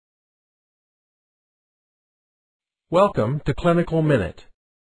Welcome to Clinical Minute.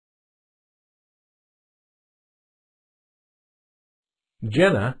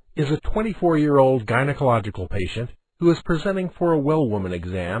 Jenna is a 24-year-old gynecological patient who is presenting for a well-woman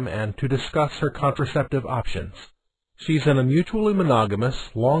exam and to discuss her contraceptive options. She's in a mutually monogamous,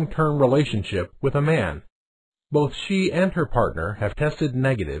 long-term relationship with a man. Both she and her partner have tested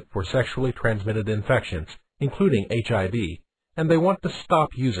negative for sexually transmitted infections, including HIV, and they want to stop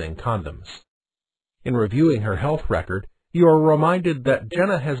using condoms. In reviewing her health record, you are reminded that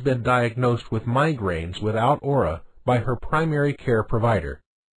Jenna has been diagnosed with migraines without aura by her primary care provider.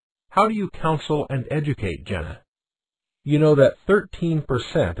 How do you counsel and educate Jenna? You know that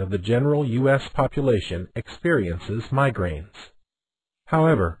 13% of the general U.S. population experiences migraines.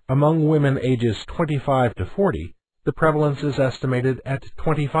 However, among women ages 25 to 40, the prevalence is estimated at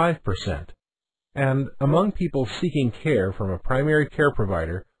 25%. And among people seeking care from a primary care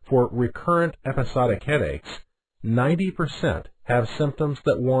provider for recurrent episodic headaches, 90% have symptoms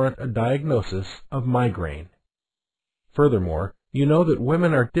that warrant a diagnosis of migraine. Furthermore, you know that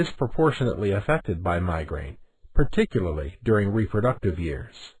women are disproportionately affected by migraine, particularly during reproductive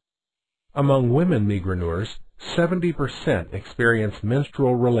years. Among women migraineurs, 70% experience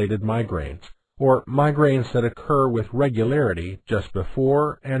menstrual-related migraines, or migraines that occur with regularity just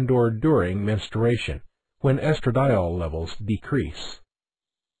before and/or during menstruation, when estradiol levels decrease.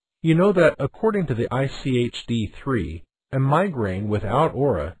 You know that according to the ICHD-3, a migraine without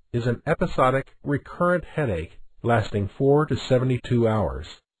aura is an episodic, recurrent headache lasting 4 to 72 hours.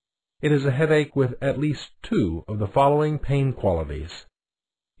 It is a headache with at least two of the following pain qualities: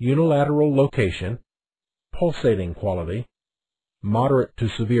 unilateral location, pulsating quality, moderate to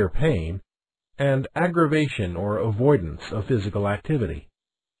severe pain, and aggravation or avoidance of physical activity.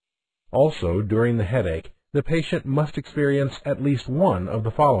 Also, during the headache, the patient must experience at least one of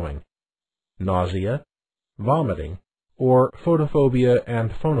the following: nausea, vomiting, or photophobia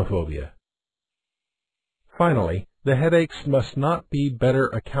and phonophobia. Finally, the headaches must not be better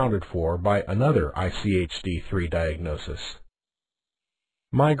accounted for by another ICHD-3 diagnosis.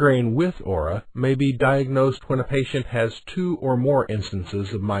 Migraine with aura may be diagnosed when a patient has two or more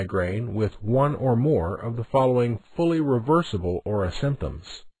instances of migraine with one or more of the following fully reversible aura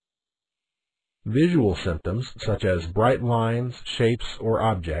symptoms: visual symptoms such as bright lines, shapes, or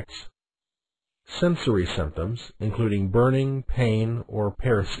objects; sensory symptoms including burning, pain, or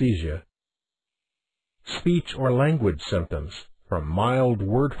paresthesia; speech or language symptoms from mild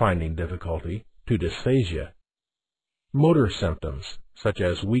word-finding difficulty to dysphagia; motor symptoms such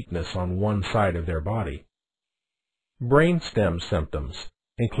as weakness on one side of their body; brainstem symptoms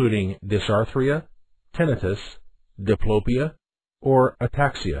including dysarthria, tinnitus, diplopia, or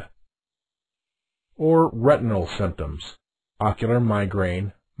ataxia; or retinal symptoms, ocular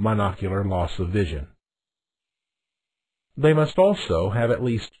migraine, monocular loss of vision. They must also have at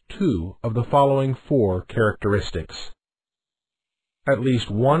least two of the following four characteristics: at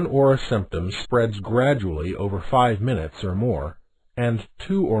least one aura symptom spreads gradually over 5 minutes or more, and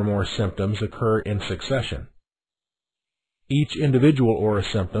two or more symptoms occur in succession. Each individual aura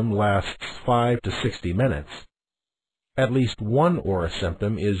symptom lasts 5 to 60 minutes. At least one aura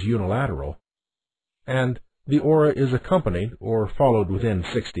symptom is unilateral, and the aura is accompanied or followed within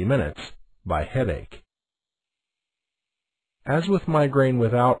 60 minutes by headache. As with migraine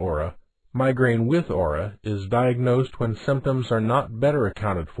without aura, migraine with aura is diagnosed when symptoms are not better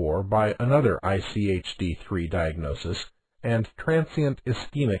accounted for by another ICHD-3 diagnosis and transient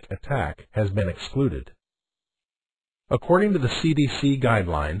ischemic attack has been excluded. According to the CDC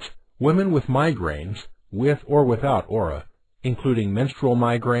guidelines, women with migraines, with or without aura, including menstrual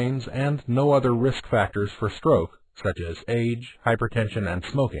migraines and no other risk factors for stroke, such as age, hypertension, and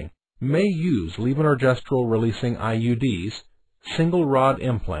smoking, may use levonorgestrel-releasing IUDs, single-rod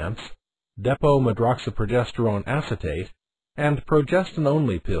implants, depot-medroxyprogesterone acetate, and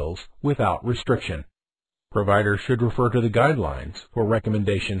progestin-only pills without restriction. Providers should refer to the guidelines for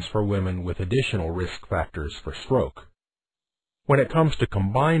recommendations for women with additional risk factors for stroke. When it comes to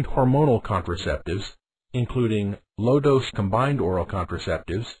combined hormonal contraceptives, including low-dose combined oral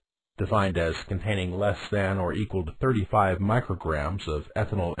contraceptives, defined as containing less than or equal to 35 micrograms of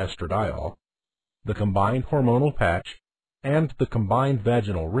ethinyl estradiol, the combined hormonal patch, and the combined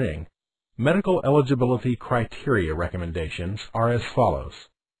vaginal ring, medical eligibility criteria recommendations are as follows.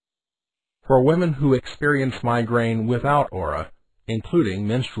 For women who experience migraine without aura, including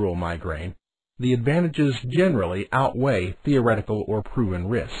menstrual migraine, the advantages generally outweigh theoretical or proven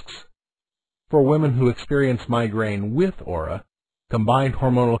risks. For women who experience migraine with aura, combined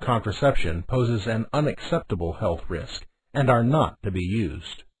hormonal contraception poses an unacceptable health risk and are not to be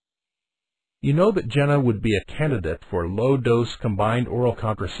used. You know that Jenna would be a candidate for low-dose combined oral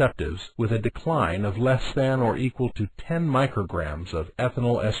contraceptives with a decline of less than or equal to 10 micrograms of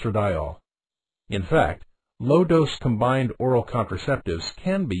ethinyl estradiol. In fact, low-dose combined oral contraceptives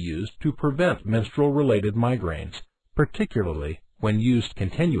can be used to prevent menstrual-related migraines, particularly when used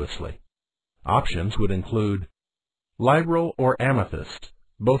continuously. Options would include Liberal or Amethyst,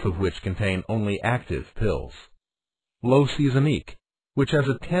 both of which contain only active pills; Low Seasonique, which has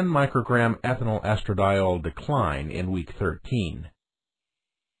a 10 microgram ethinyl estradiol decline in week 13;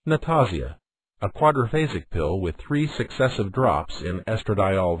 Natassia, a quadriphasic pill with 3 successive drops in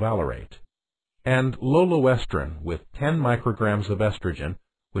estradiol valerate; and Loloestrin with 10 micrograms of estrogen,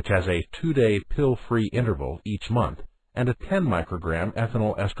 which has a 2-day pill-free interval each month and a 10 microgram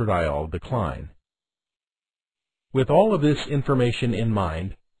ethinyl estradiol decline. With all of this information in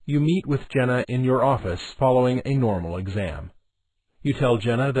mind, you meet with Jenna in your office following a normal exam. You tell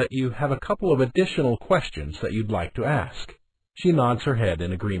Jenna that you have a couple of additional questions that you'd like to ask. She nods her head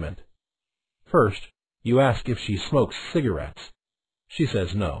in agreement. First, you ask if she smokes cigarettes. She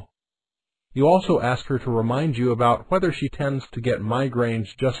says no. You also ask her to remind you about whether she tends to get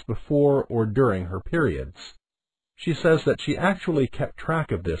migraines just before or during her periods. She says that she actually kept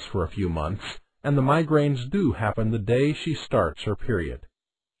track of this for a few months, and the migraines do happen the day she starts her period.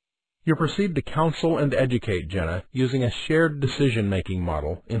 You proceed to counsel and educate Jenna using a shared decision-making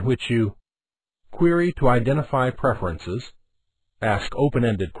model in which you query to identify preferences, ask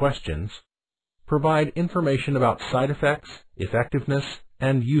open-ended questions, provide information about side effects, effectiveness,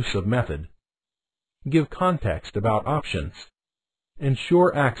 and use of method, give context about options,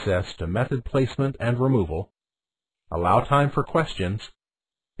 ensure access to method placement and removal, allow time for questions,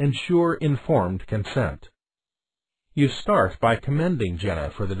 ensure informed consent. You start by commending Jenna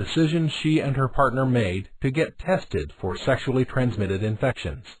for the decision she and her partner made to get tested for sexually transmitted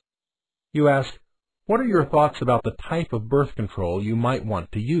infections. You ask, what are your thoughts about the type of birth control you might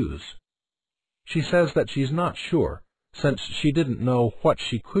want to use? She says that she's not sure, since she didn't know what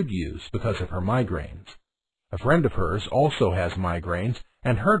she could use because of her migraines. A friend of hers also has migraines,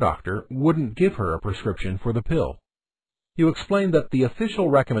 and her doctor wouldn't give her a prescription for the pill. You explain that the official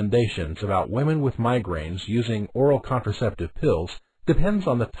recommendations about women with migraines using oral contraceptive pills depends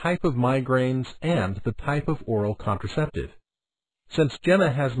on the type of migraines and the type of oral contraceptive. Since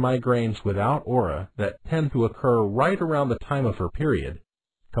Jenna has migraines without aura that tend to occur right around the time of her period,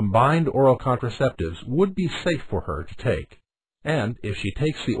 combined oral contraceptives would be safe for her to take. And if she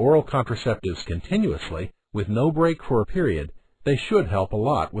takes the oral contraceptives continuously, with no break for a period, they should help a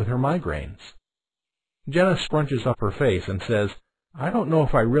lot with her migraines. Jenna scrunches up her face and says, I don't know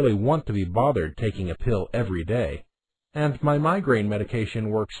if I really want to be bothered taking a pill every day, and my migraine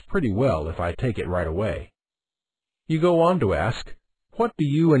medication works pretty well if I take it right away. You go on to ask, what do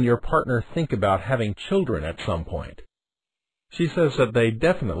you and your partner think about having children at some point? She says that they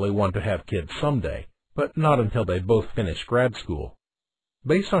definitely want to have kids someday, but not until they both finish grad school.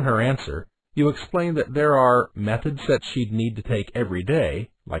 Based on her answer, you explain that there are methods that she'd need to take every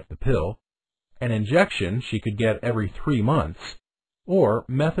day, like the pill, an injection she could get every 3 months, or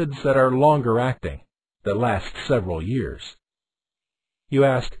methods that are longer acting, that last several years. You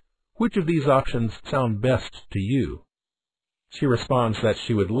ask, which of these options sound best to you? She responds that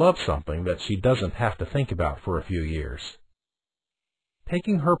she would love something that she doesn't have to think about for a few years.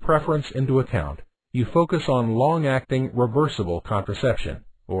 Taking her preference into account, you focus on long-acting reversible contraception,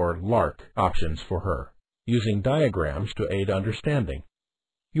 or LARC, options for her, using diagrams to aid understanding.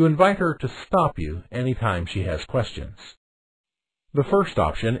 You invite her to stop you anytime she has questions. The first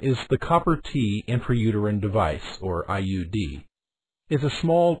option is the copper T intrauterine device, or IUD. It's a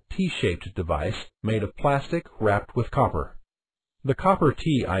small T-shaped device made of plastic wrapped with copper. The copper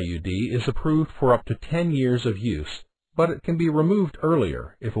T IUD is approved for up to 10 years of use, but it can be removed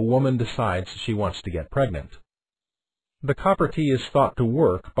earlier if a woman decides she wants to get pregnant. The copper T is thought to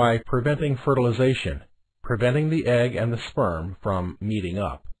work by preventing fertilization, preventing the egg and the sperm from meeting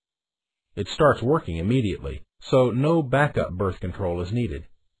up. It starts working immediately, so no backup birth control is needed.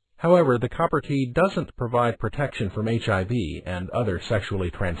 However, the copper T doesn't provide protection from HIV and other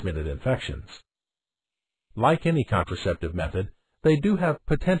sexually transmitted infections. Like any contraceptive method, they do have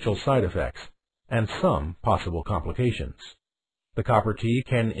potential side effects and some possible complications. The copper T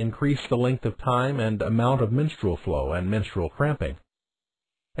can increase the length of time and amount of menstrual flow and menstrual cramping.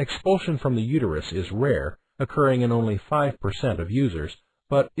 Expulsion from the uterus is rare, occurring in only 5% of users,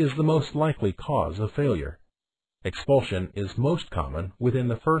 but is the most likely cause of failure. Expulsion is most common within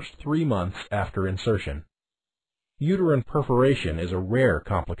the first 3 months after insertion. Uterine perforation is a rare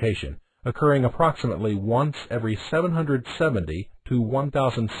complication, occurring approximately once every 770 to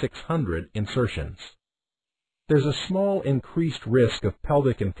 1,600 insertions. There's a small increased risk of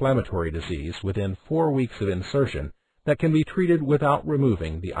pelvic inflammatory disease within 4 weeks of insertion that can be treated without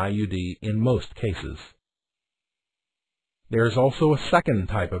removing the IUD in most cases. There's also a second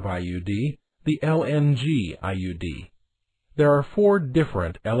type of IUD, the LNG IUD. There are 4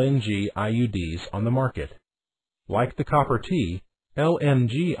 different LNG IUDs on the market. Like the copper T,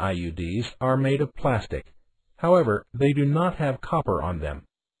 LNG IUDs are made of plastic. However, they do not have copper on them.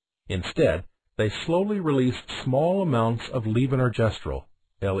 Instead, they slowly release small amounts of levonorgestrel,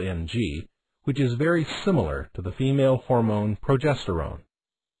 LNG, which is very similar to the female hormone progesterone.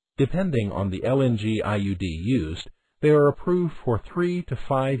 Depending on the LNG IUD used, they are approved for 3 to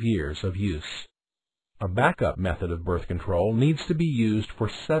 5 years of use. A backup method of birth control needs to be used for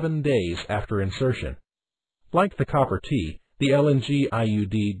 7 days after insertion. Like the copper T, the LNG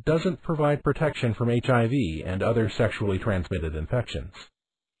IUD doesn't provide protection from HIV and other sexually transmitted infections.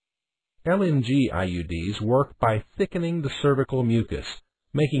 LNG IUDs work by thickening the cervical mucus,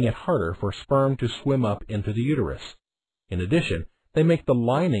 making it harder for sperm to swim up into the uterus. In addition, they make the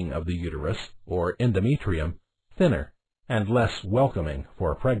lining of the uterus, or endometrium, thinner and less welcoming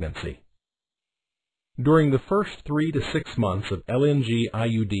for a pregnancy. During the first 3 to 6 months of LNG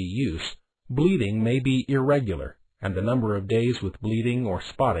IUD use, bleeding may be irregular, and the number of days with bleeding or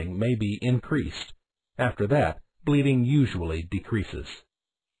spotting may be increased. After that, bleeding usually decreases.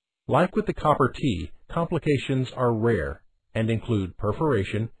 Like with the copper T, complications are rare and include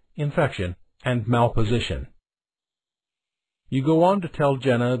perforation, infection, and malposition. You go on to tell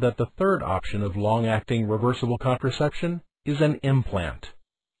Jenna that the third option of long-acting reversible contraception is an implant.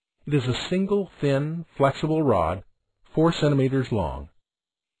 It is a single, thin, flexible rod, 4 centimeters long.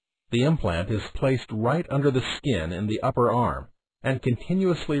 The implant is placed right under the skin in the upper arm and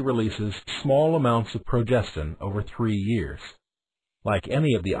continuously releases small amounts of progestin over 3 years. Like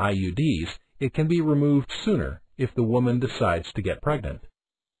any of the IUDs, it can be removed sooner if the woman decides to get pregnant.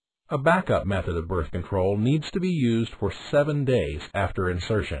 A backup method of birth control needs to be used for 7 days after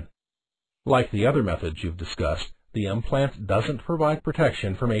insertion. Like the other methods you've discussed, the implant doesn't provide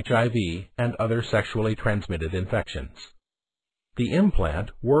protection from HIV and other sexually transmitted infections. The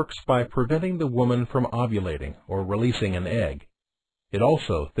implant works by preventing the woman from ovulating or releasing an egg. It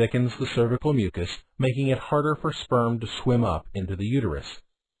also thickens the cervical mucus, making it harder for sperm to swim up into the uterus.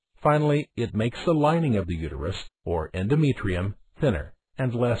 Finally, it makes the lining of the uterus, or endometrium, thinner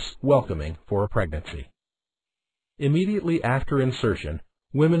and less welcoming for a pregnancy. Immediately after insertion,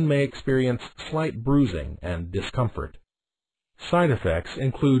 women may experience slight bruising and discomfort. Side effects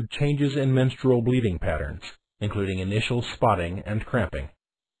include changes in menstrual bleeding patterns, including initial spotting and cramping.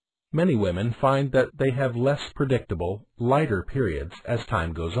 Many women find that they have less predictable, lighter periods as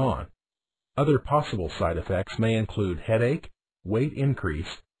time goes on. Other possible side effects may include headache, weight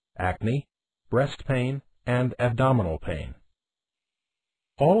increase, acne, breast pain, and abdominal pain.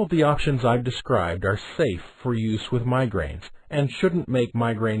 All of the options I've described are safe for use with migraines and shouldn't make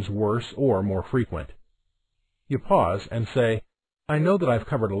migraines worse or more frequent. You pause and say, I know that I've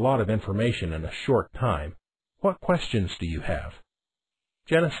covered a lot of information in a short time. What questions do you have?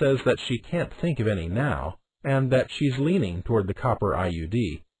 Jenna says that she can't think of any now, and that she's leaning toward the copper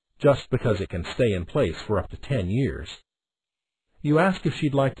IUD, just because it can stay in place for up to 10 years. You ask if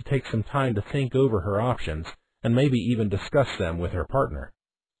she'd like to take some time to think over her options, and maybe even discuss them with her partner.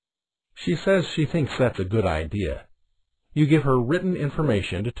 She says she thinks that's a good idea. You give her written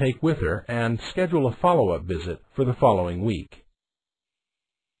information to take with her and schedule a follow-up visit for the following week.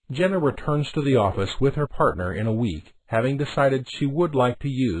 Jenna returns to the office with her partner in a week, having decided she would like to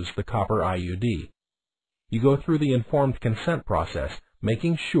use the copper IUD. You go through the informed consent process,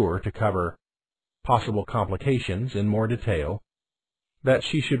 making sure to cover possible complications in more detail, that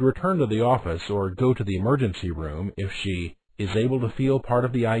she should return to the office or go to the emergency room if she is able to feel part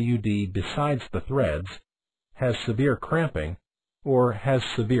of the IUD besides the threads, has severe cramping, or has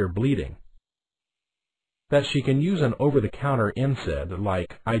severe bleeding. That she can use an over-the-counter NSAID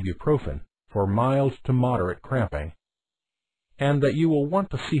like ibuprofen for mild to moderate cramping, and that you will want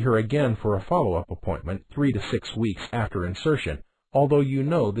to see her again for a follow-up appointment 3 to 6 weeks after insertion, although you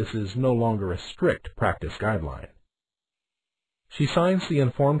know this is no longer a strict practice guideline. She signs the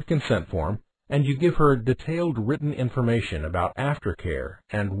informed consent form, and you give her detailed written information about aftercare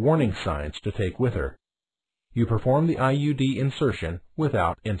and warning signs to take with her. You perform the IUD insertion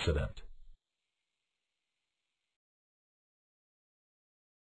without incident.